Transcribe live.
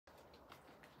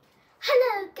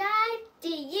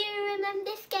remember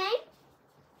this game?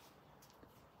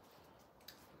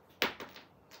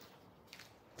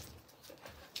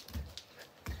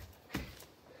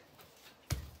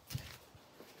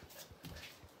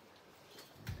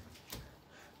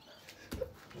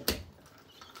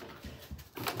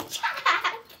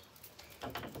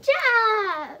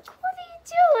 Jack, what are you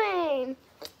doing?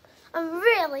 I'm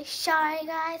really sorry,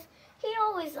 guys. He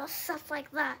always does stuff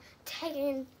like that.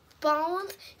 Taking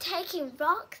bones, taking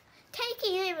rocks,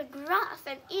 taking even grass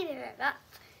and eating it up.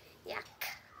 Yuck.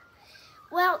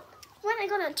 Well, when I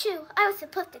got on 2, I was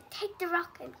supposed to take the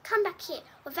rock and come back here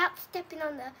without stepping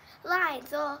on the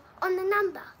lines or on the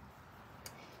number.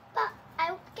 But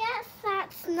I guess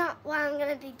that's not what I'm going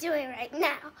to be doing right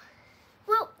now.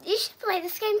 Well, you should play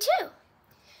this game too.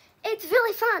 It's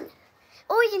really fun.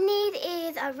 All you need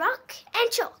is a rock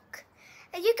and chalk.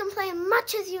 And you can play as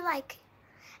much as you like.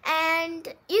 And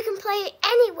you can play it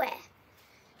anywhere.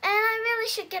 And I really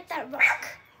should get that rock.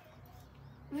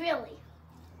 Really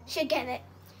should get it.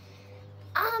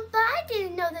 But I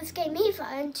didn't know this game either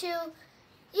until,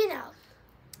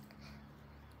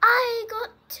 I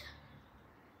got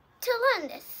to learn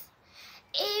this.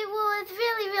 It was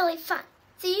really, really fun.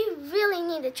 So you really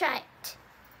need to try it.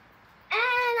 And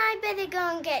I better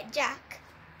go and get Jack.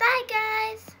 Bye,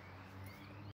 guys.